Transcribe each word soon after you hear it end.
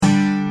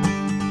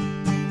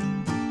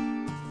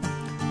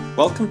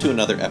Welcome to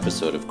another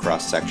episode of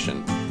Cross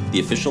Section, the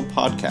official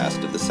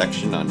podcast of the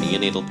section on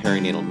neonatal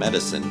perinatal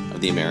medicine of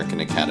the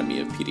American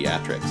Academy of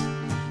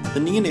Pediatrics. The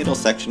neonatal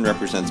section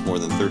represents more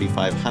than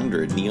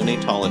 3,500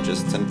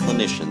 neonatologists and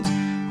clinicians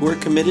who are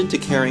committed to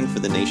caring for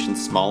the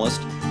nation's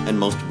smallest and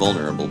most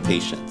vulnerable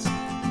patients.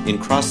 In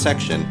Cross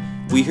Section,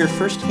 we hear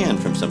firsthand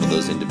from some of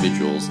those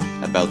individuals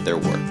about their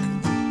work.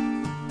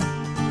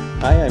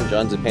 Hi, I'm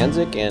John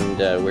Zupanzik,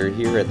 and we're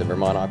here at the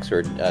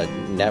Vermont-Oxford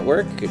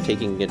Network,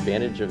 taking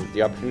advantage of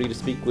the opportunity to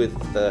speak with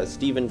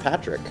Stephen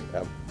Patrick.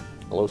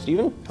 Hello,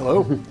 Stephen.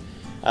 Hello.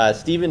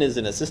 Stephen is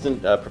an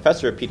assistant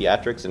professor of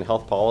pediatrics and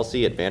health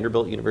policy at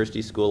Vanderbilt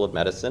University School of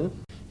Medicine.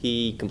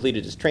 He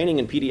completed his training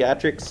in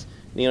pediatrics,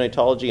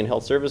 neonatology, and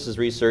health services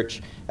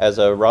research as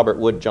a Robert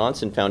Wood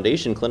Johnson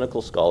Foundation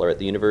clinical scholar at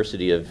the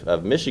University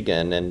of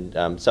Michigan,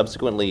 and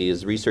subsequently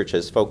his research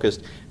has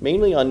focused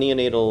mainly on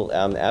neonatal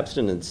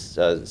abstinence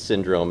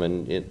syndrome,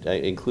 and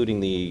including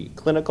the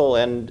clinical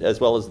and as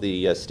well as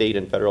the state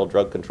and federal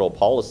drug control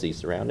policy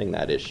surrounding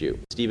that issue.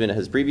 Stephen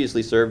has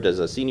previously served as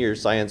a senior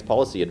science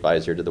policy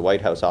advisor to the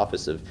White House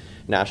Office of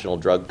National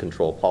Drug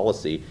Control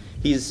Policy.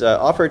 He's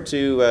offered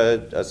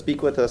to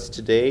speak with us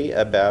today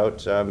about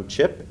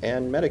CHIP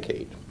and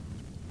Medicaid.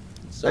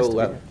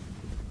 So,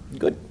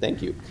 good,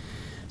 thank you.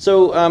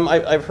 So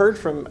I've heard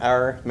from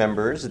our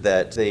members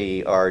that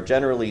they are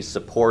generally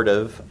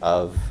supportive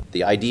of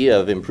the idea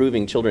of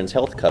improving children's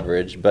health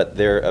coverage, but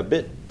they're a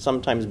bit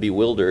sometimes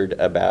bewildered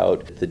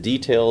about the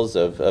details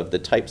of the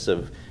types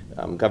of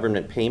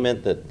government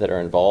payment that are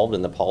involved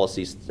in the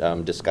policy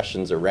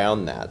discussions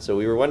around that. So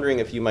we were wondering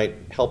if you might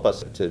help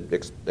us to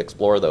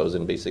explore those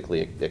and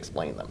basically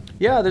explain them.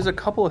 Yeah, there's a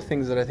couple of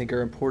things that I think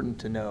are important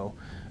to know.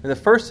 And the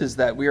first is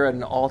that we are at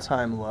an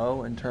all-time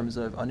low in terms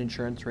of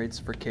uninsurance rates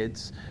for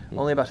kids.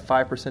 Only about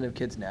 5% of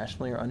kids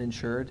nationally are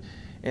uninsured.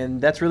 And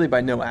that's really by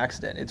no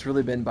accident. It's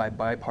really been by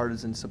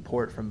bipartisan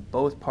support from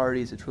both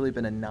parties. It's really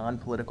been a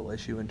non-political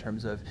issue in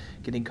terms of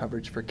getting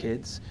coverage for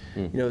kids.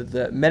 You know,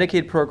 the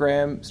Medicaid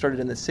program started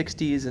in the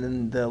 60s, and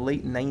in the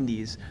late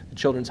 90s, the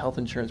Children's Health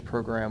Insurance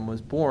Program was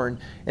born.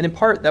 And in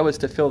part, that was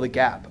to fill the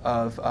gap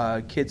of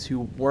kids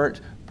who weren't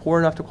poor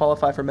enough to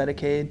qualify for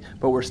Medicaid,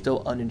 but were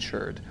still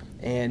uninsured.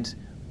 And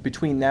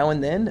between now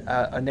and then,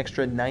 an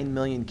extra 9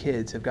 million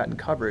kids have gotten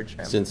coverage.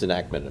 Since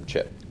enactment of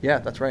CHIP. Yeah,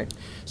 that's right.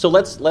 So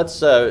let's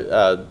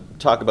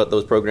talk about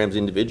those programs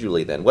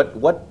individually then.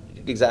 What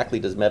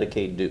exactly does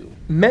Medicaid do?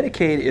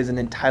 Medicaid is an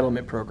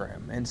entitlement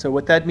program. And so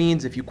what that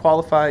means, if you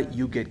qualify,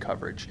 you get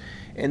coverage.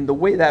 And the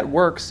way that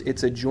works,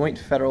 it's a joint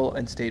federal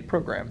and state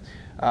program.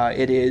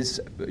 It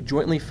is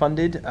jointly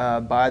funded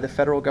by the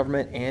federal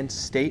government and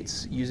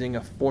states using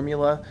a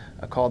formula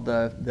called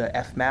the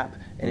FMAP,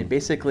 and it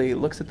basically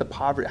looks at the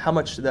poverty, how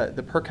much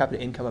the per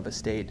capita income of a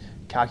state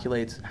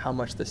calculates how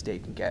much the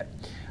state can get.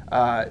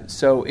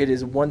 So it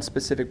is one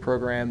specific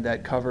program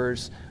that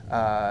covers,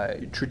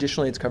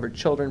 traditionally it's covered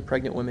children,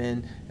 pregnant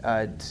women,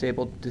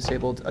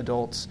 disabled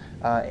adults,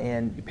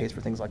 and it pays for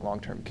things like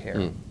long-term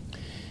care.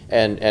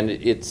 And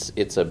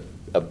it's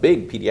a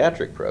big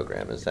pediatric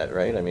program, is that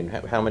right? I mean,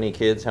 how many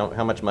kids,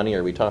 how much money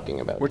are we talking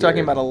about? We're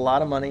talking about a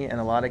lot of money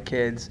and a lot of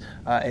kids.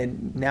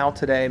 And now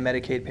today,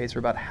 Medicaid pays for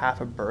about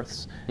half of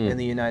births in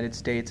the United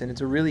States, and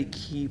it's a really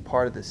key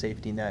part of the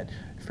safety net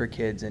for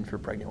kids and for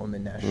pregnant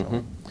women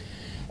nationally.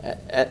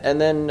 And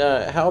then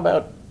how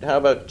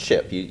about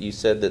CHIP? You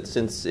said that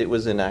since it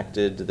was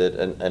enacted, that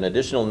an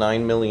additional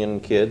 9 million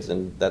kids,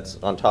 and that's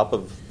on top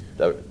of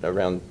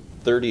around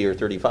 30 or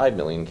 35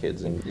 million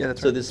kids. And yeah,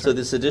 that's so right. So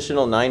this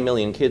additional 9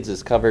 million kids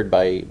is covered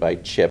by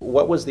CHIP.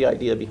 What was the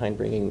idea behind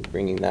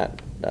bringing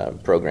that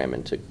program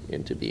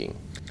into being?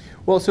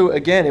 Well, so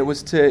again, it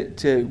was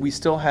we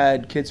still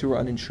had kids who were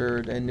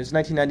uninsured, and it was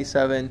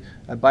 1997,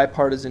 a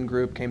bipartisan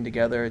group came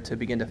together to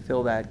begin to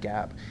fill that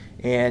gap.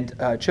 And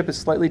CHIP is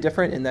slightly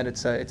different in that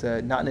it's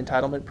a not an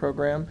entitlement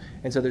program,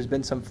 and so there's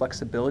been some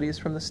flexibilities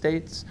from the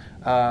states.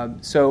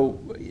 So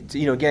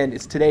again,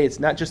 it's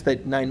not just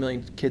that 9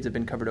 million kids have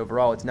been covered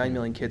overall. It's 9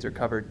 million kids are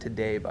covered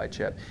today by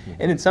CHIP,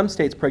 and in some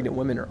states, pregnant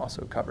women are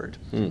also covered.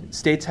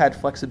 States had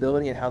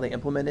flexibility in how they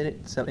implemented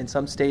it. In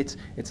some states,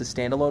 it's a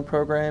standalone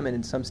program, and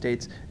in some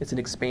states, it's an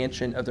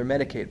expansion of their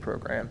Medicaid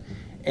program.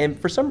 And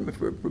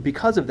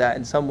because of that,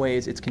 in some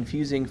ways, it's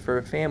confusing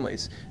for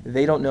families.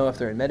 They don't know if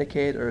they're in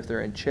Medicaid or if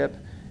they're in CHIP.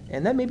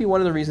 And that may be one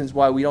of the reasons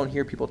why we don't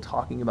hear people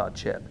talking about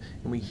CHIP.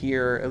 And we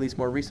hear, at least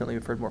more recently,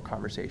 we've heard more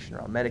conversation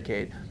around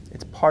Medicaid.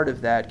 It's part of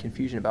that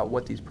confusion about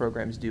what these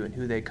programs do and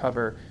who they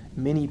cover.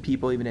 Many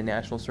people, even in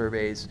national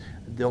surveys,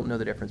 don't know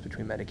the difference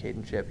between Medicaid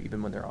and CHIP,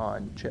 even when they're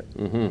on CHIP.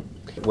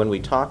 When we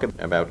talk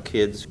about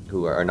kids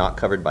who are not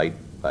covered by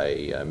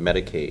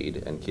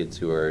Medicaid and kids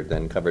who are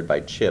then covered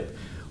by CHIP,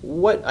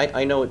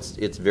 I know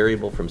it's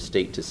variable from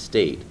state to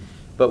state,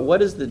 but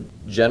what is the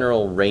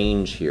general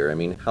range here? I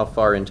mean, how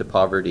far into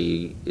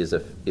poverty does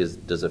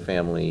a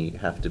family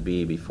have to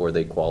be before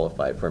they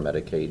qualify for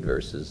Medicaid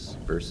versus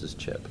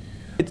CHIP?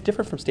 It's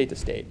different from state to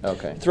state.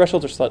 Okay.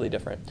 Thresholds are slightly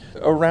different.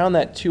 Around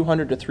that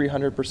 200 to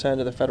 300%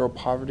 of the federal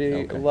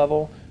poverty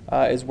level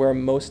is where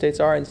most states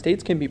are, and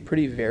states can be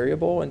pretty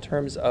variable in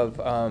terms of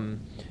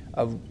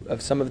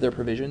of some of their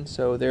provisions.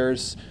 So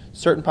there's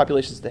certain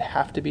populations that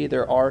have to be.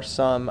 There are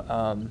some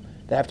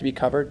that have to be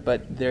covered,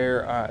 but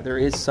there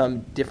is some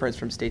difference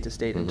from state to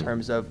state in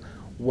terms of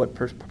what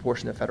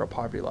proportion of federal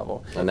poverty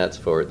level. And that's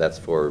for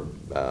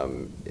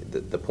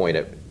the point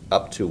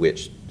up to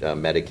which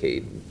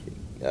Medicaid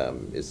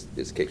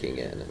is kicking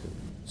in.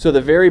 So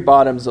the very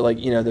bottoms,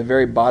 the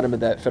very bottom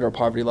of that federal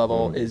poverty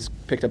level is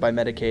picked up by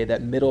Medicaid.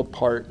 That middle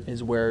part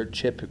is where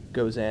CHIP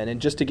goes in.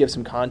 And just to give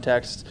some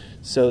context,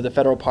 so the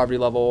federal poverty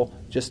level,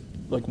 just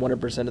like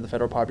 100% of the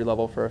federal poverty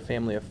level for a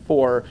family of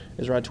 4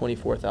 is around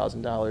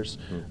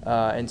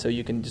 $24,000. And so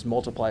you can just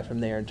multiply from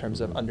there in terms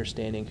of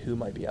understanding who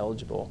might be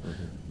eligible.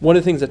 One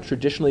of the things that's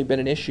traditionally been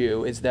an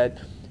issue is that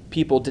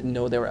people didn't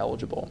know they were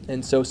eligible.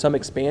 And so some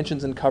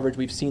expansions in coverage,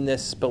 we've seen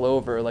this spill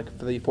over, like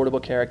for the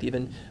Affordable Care Act,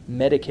 even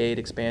Medicaid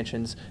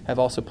expansions have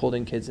also pulled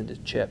in kids into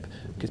CHIP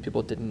because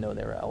people didn't know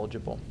they were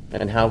eligible.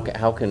 And how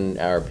can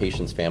our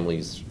patients'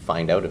 families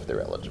find out if they're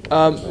eligible?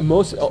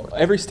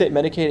 Every state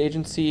Medicaid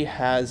agency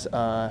has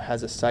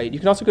a site. You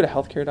can also go to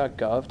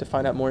healthcare.gov to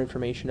find out more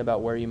information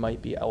about where you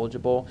might be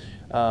eligible,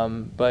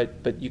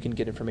 but you can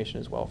get information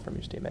as well from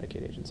your state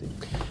Medicaid agency.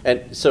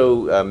 And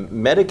so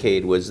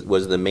Medicaid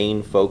was the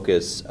main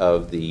focus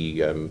of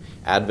the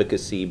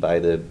advocacy by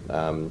the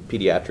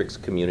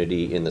pediatrics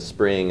community in the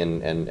spring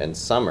and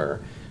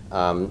summer.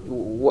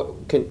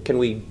 Can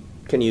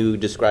you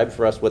describe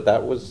for us what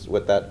that was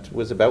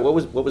about?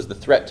 What was the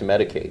threat to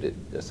Medicaid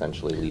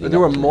essentially leading? There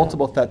were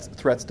multiple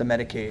threats to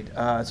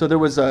Medicaid. So there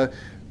was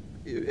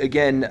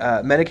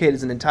Medicaid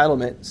is an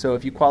entitlement. So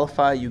if you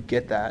qualify, you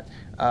get that.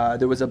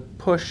 There was a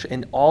push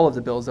in all of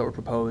the bills that were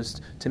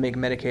proposed to make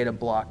Medicaid a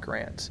block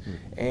grant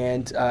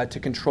and to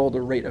control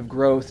the rate of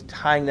growth,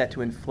 tying that to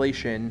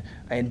inflation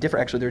and there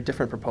are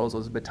different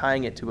proposals, but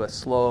tying it to a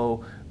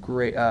slow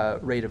rate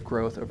of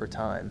growth over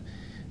time.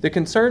 The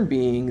concern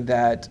being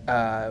that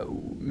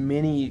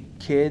many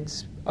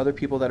kids, other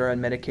people that are on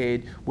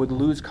Medicaid, would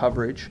lose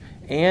coverage,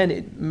 and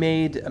it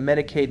made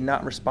Medicaid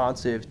not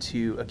responsive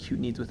to acute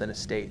needs within a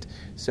state.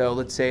 So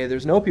let's say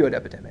there's an opioid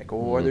epidemic,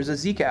 or there's a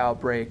Zika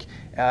outbreak,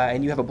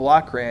 and you have a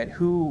block grant.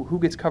 Who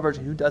gets coverage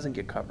and who doesn't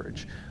get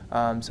coverage?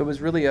 So it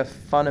was really a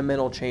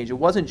fundamental change. It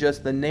wasn't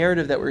just the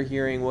narrative that we're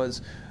hearing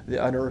was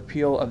a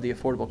repeal of the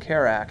Affordable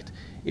Care Act.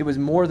 It was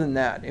more than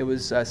that. It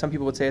was some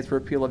people would say it's a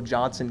repeal of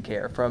Johnson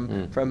Care from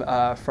the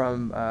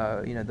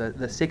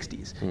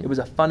 60s. It was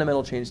a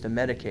fundamental change to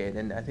Medicaid,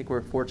 and I think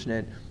we're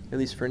fortunate, at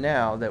least for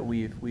now, that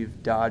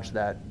we've dodged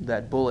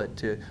that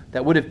bullet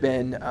that would have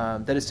been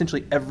that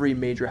essentially every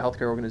major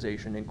healthcare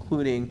organization,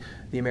 including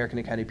the American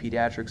Academy of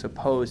Pediatrics,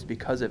 opposed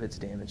because of its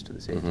damage to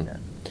the safety net.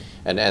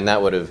 And that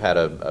would have had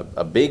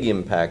a big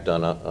impact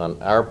on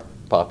our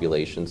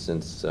population,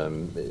 since,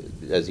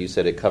 as you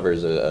said, it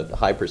covers a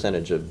high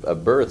percentage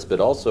of births, but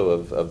also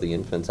of the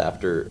infants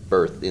after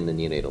birth in the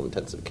neonatal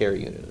intensive care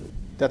unit.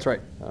 That's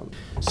right.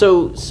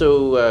 So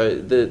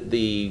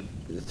the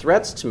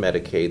threats to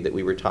Medicaid that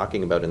we were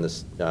talking about in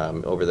this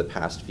over the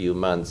past few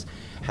months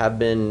have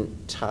been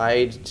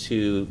tied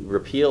to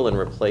repeal and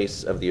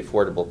replace of the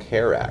Affordable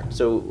Care Act.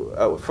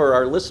 So for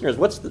our listeners,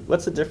 what's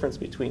the difference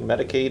between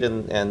Medicaid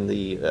and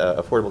the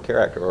Affordable Care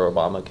Act or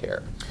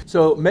Obamacare?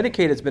 So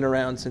Medicaid has been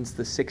around since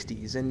the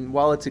 60s, and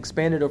while it's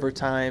expanded over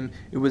time,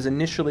 it was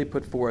initially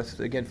put forth,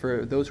 again,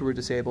 for those who were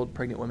disabled,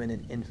 pregnant women,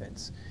 and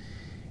infants.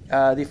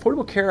 The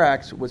Affordable Care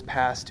Act was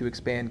passed to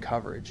expand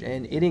coverage,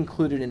 and it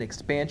included an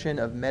expansion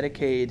of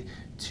Medicaid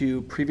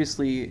to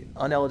previously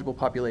uneligible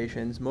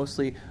populations,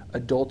 mostly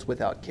adults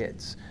without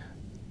kids.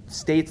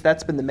 States,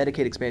 that's been the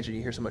Medicaid expansion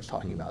you hear so much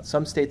talking about.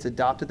 Some states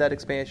adopted that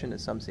expansion and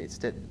some states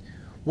didn't.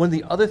 One of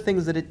the other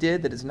things that it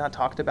did that is not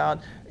talked about,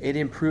 it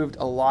improved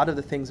a lot of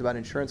the things about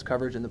insurance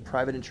coverage in the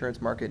private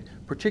insurance market,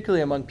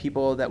 particularly among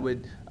people that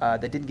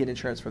didn't get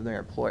insurance from their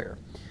employer.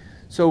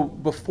 So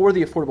before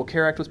the Affordable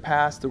Care Act was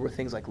passed, there were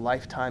things like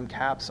lifetime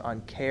caps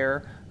on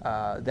care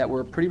that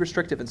were pretty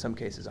restrictive in some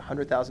cases,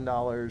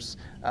 $100,000,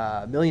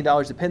 $1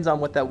 million, depends on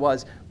what that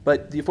was.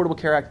 But the Affordable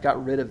Care Act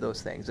got rid of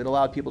those things. It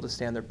allowed people to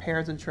stay on their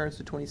parents' insurance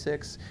to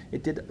 26.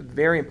 It did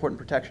very important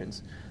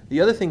protections. The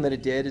other thing that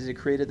it did is it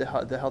created the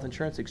health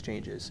insurance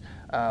exchanges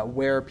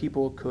where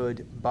people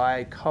could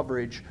buy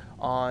coverage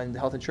on the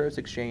health insurance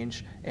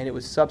exchange, and it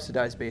was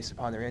subsidized based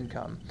upon their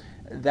income.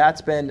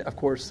 That's been, of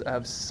course,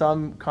 of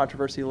some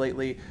controversy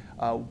lately.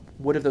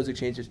 What have those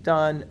exchanges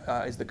done?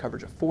 Is the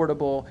coverage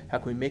affordable? How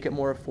can we make it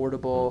more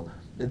affordable?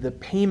 The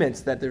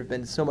payments that there have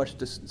been so much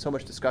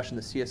discussion,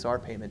 the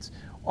CSR payments,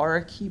 are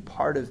a key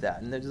part of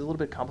that. And it's a little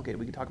bit complicated.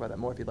 We can talk about that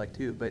more if you'd like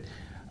to. But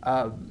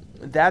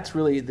that's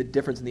really the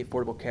difference in the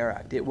Affordable Care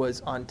Act. It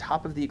was on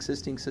top of the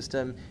existing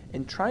system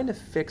and trying to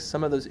fix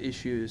some of those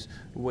issues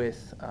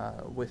with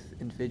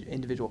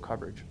individual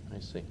coverage. I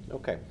see.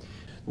 Okay.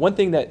 One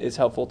thing that is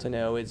helpful to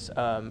know is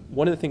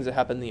one of the things that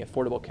happened in the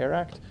Affordable Care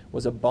Act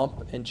was a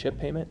bump in CHIP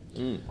payment.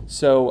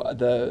 So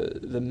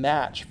the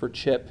match for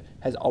CHIP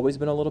has always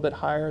been a little bit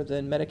higher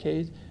than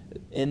Medicaid.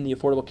 In the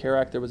Affordable Care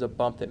Act, there was a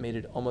bump that made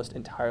it almost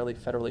entirely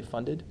federally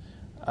funded.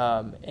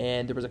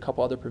 And there was a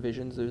couple other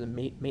provisions. There's a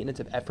maintenance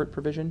of effort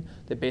provision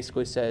that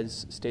basically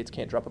says states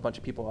can't drop a bunch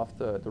of people off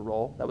the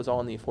roll. That was all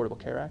in the Affordable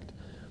Care Act.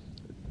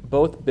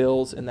 Both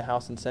bills in the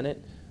House and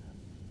Senate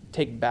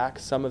take back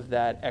some of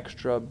that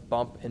extra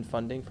bump in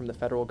funding from the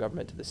federal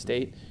government to the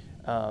state,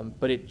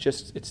 but it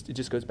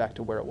just goes back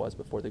to where it was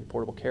before the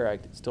Affordable Care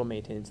Act. It still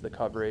maintains the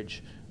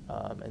coverage,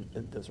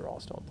 and those are all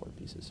still important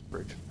pieces.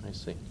 I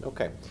see.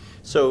 Okay,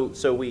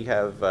 so we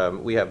have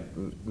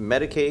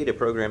Medicaid, a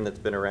program that's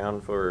been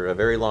around for a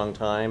very long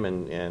time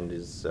and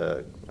is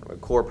a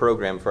core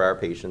program for our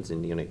patients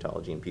in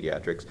neonatology and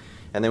pediatrics.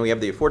 And then we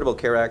have the Affordable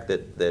Care Act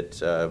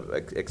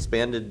that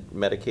expanded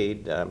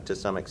Medicaid to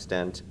some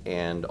extent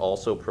and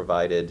also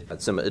provided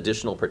some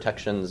additional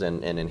protections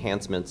and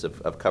enhancements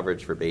of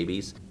coverage for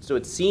babies. So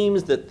it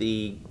seems that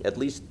at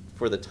least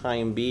for the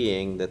time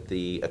being, that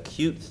the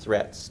acute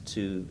threats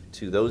to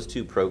those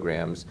two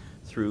programs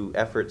through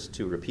efforts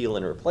to repeal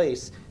and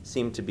replace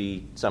seem to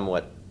be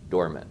somewhat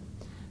dormant.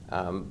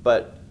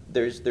 But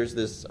there's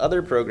this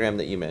other program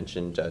that you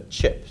mentioned,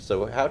 CHIP.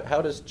 So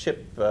how does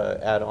CHIP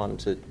add on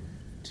to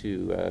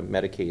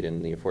Medicaid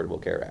and the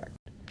Affordable Care Act?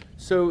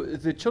 So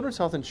the Children's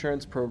Health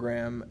Insurance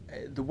Program,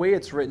 the way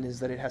it's written is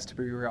that it has to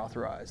be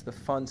reauthorized. The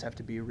funds have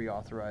to be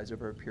reauthorized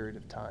over a period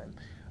of time.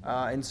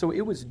 And so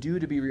it was due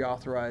to be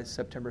reauthorized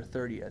September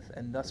 30th,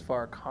 and thus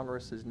far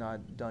Congress has not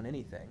done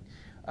anything.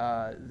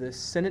 The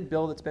Senate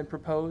bill that's been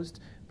proposed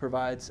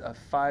provides a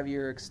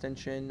 5-year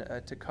extension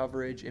to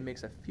coverage. It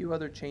makes a few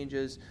other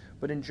changes,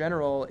 but in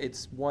general,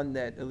 it's one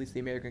that at least the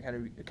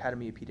American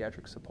Academy of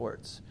Pediatrics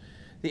supports.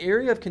 The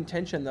area of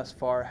contention thus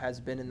far has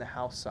been in the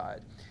House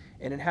side,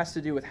 and it has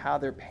to do with how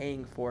they're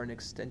paying for an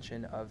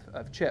extension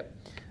of CHIP.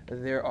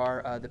 There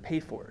are the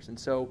pay-fors, and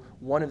so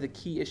one of the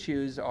key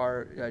issues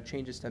are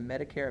changes to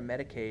Medicare and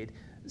Medicaid.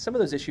 Some of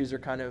those issues are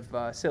kind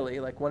of silly.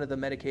 Like one of the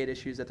Medicaid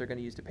issues that they're going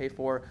to use to pay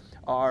for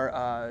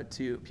are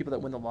to people that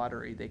win the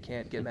lottery. They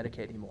can't get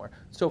Medicaid anymore.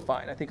 So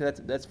fine, I think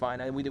that's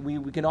fine. And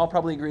we can all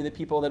probably agree that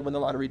people that win the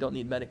lottery don't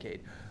need Medicaid.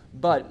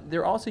 But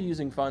they're also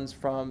using funds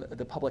from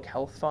the Public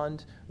Health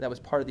Fund that was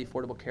part of the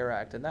Affordable Care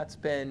Act, and that's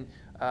been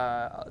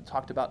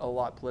talked about a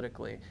lot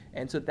politically.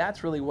 And so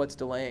that's really what's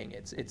delaying.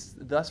 It's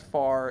thus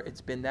far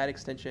it's been that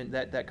extension,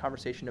 that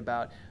conversation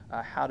about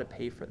how to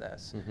pay for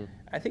this. Mm-hmm.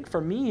 I think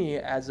for me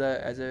as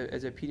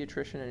a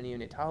pediatrician and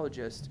a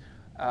neonatologist,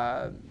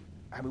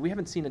 we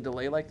haven't seen a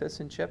delay like this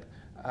in CHIP,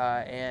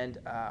 and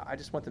I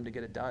just want them to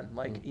get it done.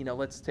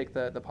 Let's take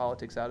the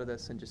politics out of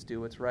this and just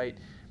do what's right.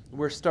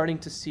 We're starting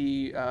to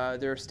see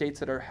there are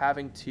states that are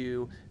having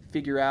to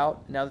figure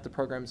out, now that the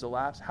program's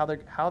elapsed, how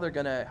they're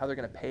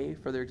gonna pay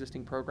for their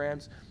existing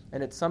programs.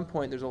 And at some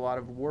point, there's a lot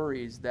of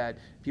worries that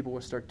people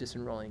will start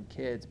disenrolling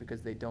kids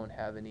because they don't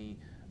have any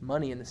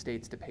money in the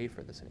states to pay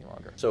for this any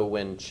longer. So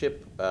when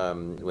CHIP,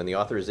 when the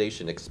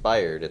authorization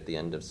expired at the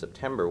end of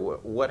September,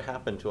 what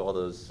happened to all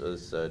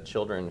those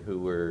children who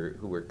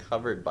were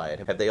covered by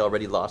it? Have they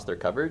already lost their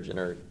coverage and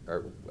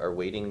are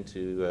waiting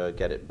to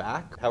get it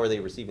back? How are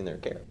they receiving their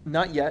care?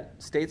 Not yet.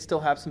 States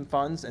still have some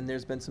funds, and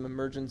there's been some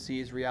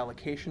emergencies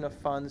reallocation of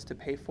funds to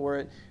pay for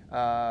it.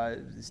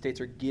 The states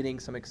are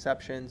getting some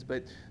exceptions,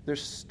 but they're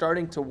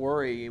starting to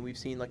worry. We've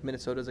seen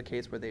Minnesota's a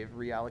case where they've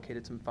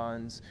reallocated some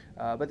funds,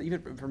 but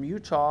even from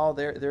Utah,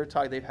 they're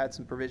talking. They've had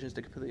some provisions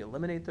to completely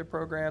eliminate their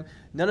program.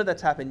 None of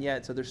that's happened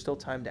yet, so there's still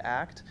time to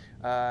act.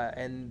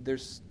 And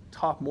there's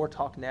more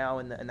talk now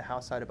in the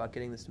House side about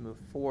getting this to move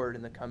forward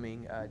in the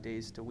coming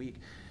days to week.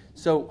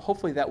 So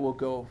hopefully that will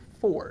go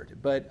forward.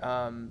 But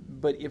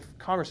if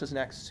Congress doesn't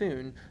act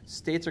soon,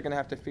 states are going to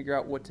have to figure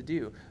out what to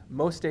do.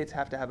 Most states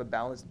have to have a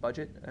balanced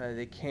budget.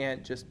 They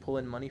can't just pull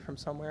in money from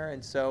somewhere.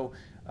 And so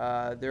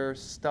they're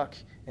stuck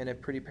in a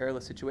pretty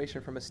perilous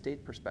situation from a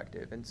state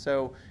perspective. And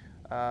so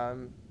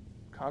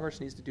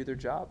Congress needs to do their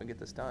job and get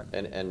this done.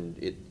 And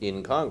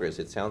in Congress,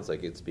 it sounds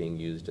like it's being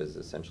used as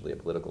essentially a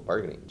political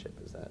bargaining chip.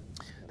 Is that?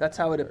 That's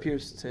how it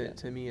appears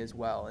to me as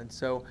well. And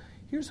so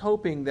here's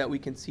hoping that we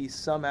can see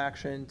some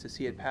action to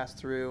see it pass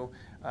through.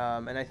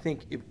 And I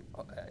think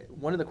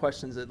one of the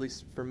questions, at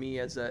least for me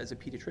as a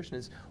pediatrician,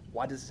 is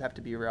why does this have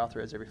to be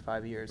reauthorized every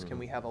 5 years? Mm-hmm. Can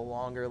we have a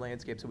longer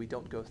landscape so we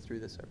don't go through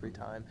this every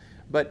time?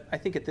 But I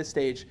think at this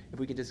stage, if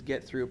we can just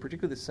get through,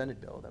 particularly the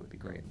Senate bill, that would be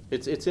great.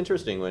 It's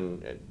interesting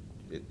when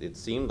it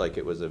seemed like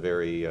it was a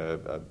very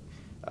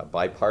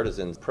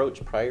bipartisan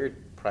approach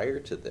prior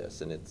to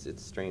this, and it's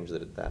strange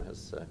that that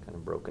has kind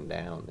of broken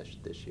down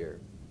this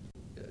year.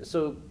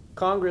 So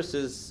Congress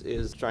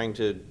is trying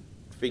to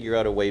figure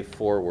out a way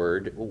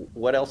forward.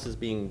 What else is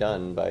being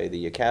done by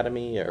the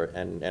Academy,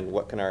 and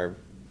what can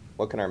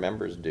our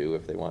members do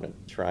if they want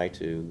to try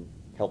to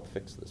help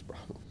fix this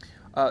problem?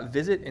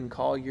 Visit and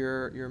call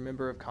your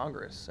member of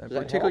Congress,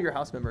 particularly your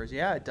House members.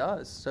 Yeah, it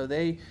does. So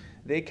they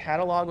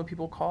catalog when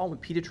people call. When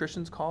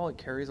pediatricians call, it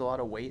carries a lot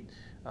of weight.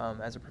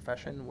 As a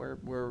profession,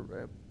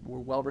 we're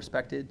well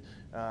respected.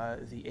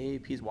 The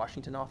AAP's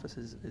Washington office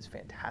is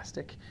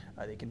fantastic.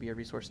 They can be a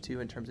resource too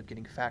in terms of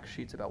getting fact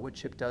sheets about what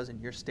CHIP does in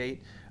your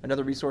state.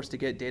 Another resource to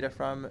get data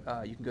from,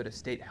 you can go to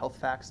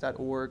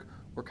statehealthfacts.org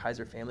or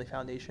Kaiser Family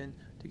Foundation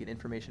to get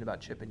information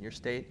about CHIP in your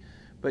state.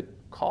 but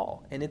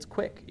call, and it's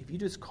quick. If you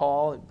just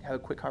call, have a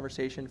quick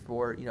conversation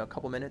for a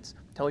couple minutes,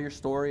 tell your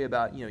story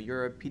about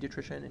you're a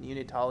pediatrician and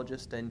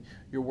neonatologist and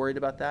you're worried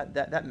about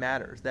that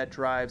matters. That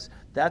drives.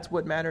 That's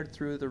what mattered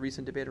through the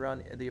recent debate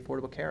around the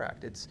Affordable Care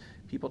Act. It's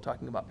people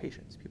talking about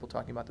patients, people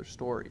talking about their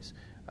stories.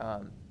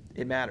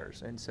 It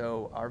matters, and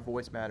so our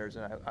voice matters,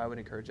 and I would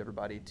encourage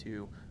everybody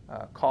to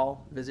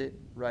call, visit,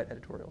 write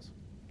editorials.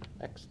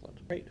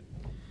 Excellent. Great.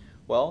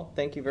 Well,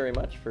 thank you very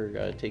much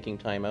for taking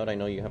time out. I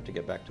know you have to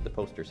get back to the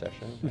poster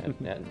session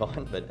at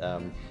Vaughan, but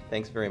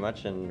thanks very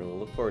much, and we'll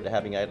look forward to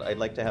having you. I'd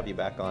like to have you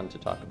back on to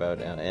talk about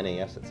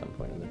NAS at some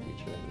point in the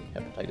future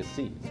and hepatitis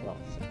C as well.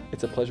 So.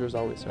 It's a pleasure as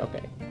always, sir.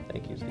 Okay.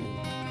 Thank you,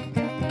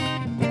 Steve.